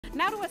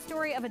Now to a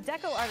story of a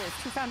deco artist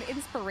who found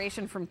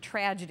inspiration from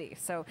tragedy.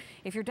 So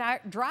if you're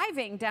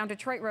driving down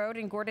Detroit Road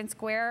in Gordon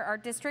Square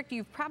Art District,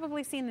 you've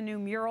probably seen the new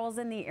murals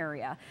in the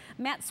area.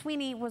 Matt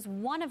Sweeney was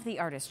one of the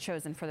artists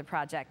chosen for the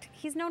project.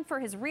 He's known for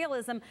his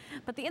realism,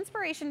 but the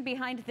inspiration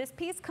behind this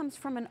piece comes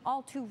from an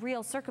all too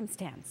real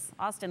circumstance.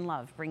 Austin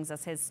Love brings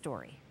us his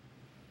story.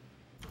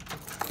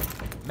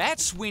 Matt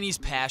Sweeney's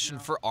passion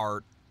for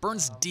art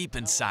burns deep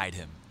inside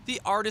him. The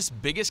artist's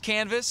biggest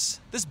canvas,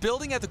 this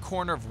building at the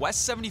corner of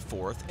West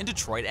 74th and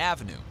Detroit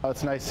Avenue. Oh,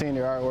 it's nice seeing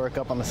your artwork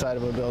up on the side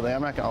of a building,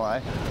 I'm not gonna lie.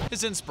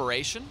 His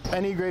inspiration?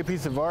 Any great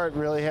piece of art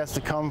really has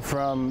to come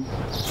from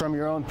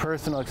your own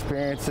personal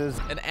experiences.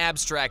 An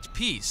abstract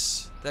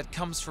piece that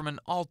comes from an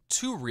all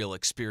too real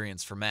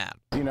experience for Matt.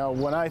 You know,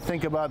 when I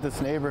think about this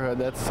neighborhood,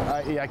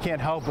 I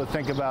can't help but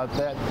think about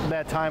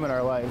that time in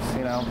our lives,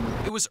 you know.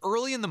 It was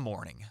early in the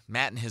morning.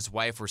 Matt and his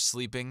wife were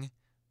sleeping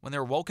when they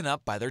were woken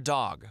up by their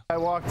dog. I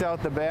walked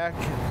out the back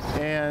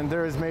and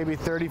there was maybe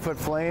 30-foot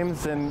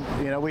flames, and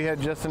you know, we had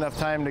just enough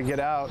time to get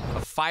out. A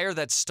fire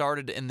that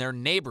started in their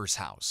neighbor's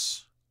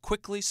house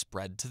quickly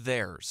spread to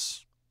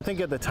theirs. I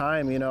think at the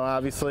time, you know,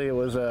 obviously it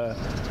was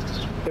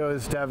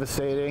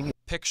devastating.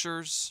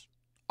 Pictures,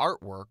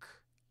 artwork,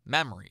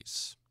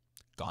 memories,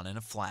 gone in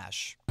a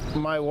flash.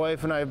 My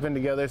wife and I have been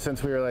together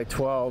since we were like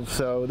 12,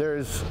 so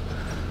there's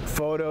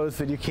photos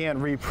that you can't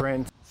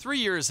reprint. 3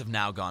 years have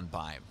now gone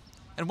by.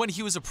 And when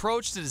he was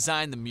approached to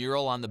design the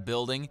mural on the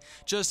building,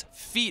 just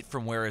feet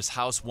from where his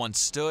house once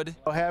stood.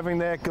 Having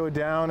that go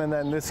down and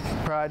then this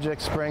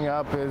project spring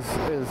up is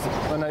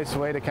a nice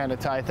way to kind of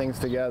tie things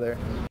together.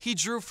 He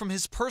drew from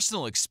his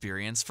personal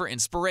experience for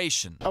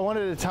inspiration. I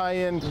wanted to tie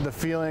in the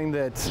feeling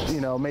that,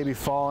 you know, maybe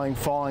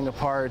falling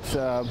apart,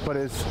 but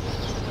is,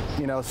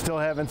 you know, still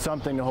having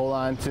something to hold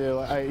on to.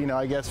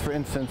 I guess, for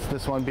instance,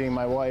 this one being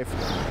my wife.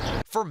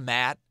 For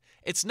Matt,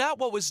 it's not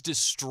what was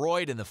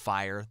destroyed in the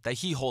fire that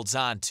he holds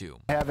on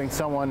to. Having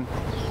someone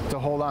to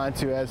hold on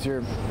to as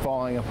you're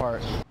falling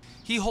apart.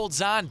 He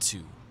holds on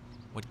to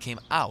what came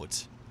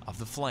out of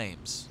the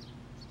flames.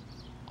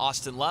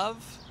 Austin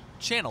Love,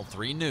 Channel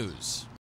 3 News.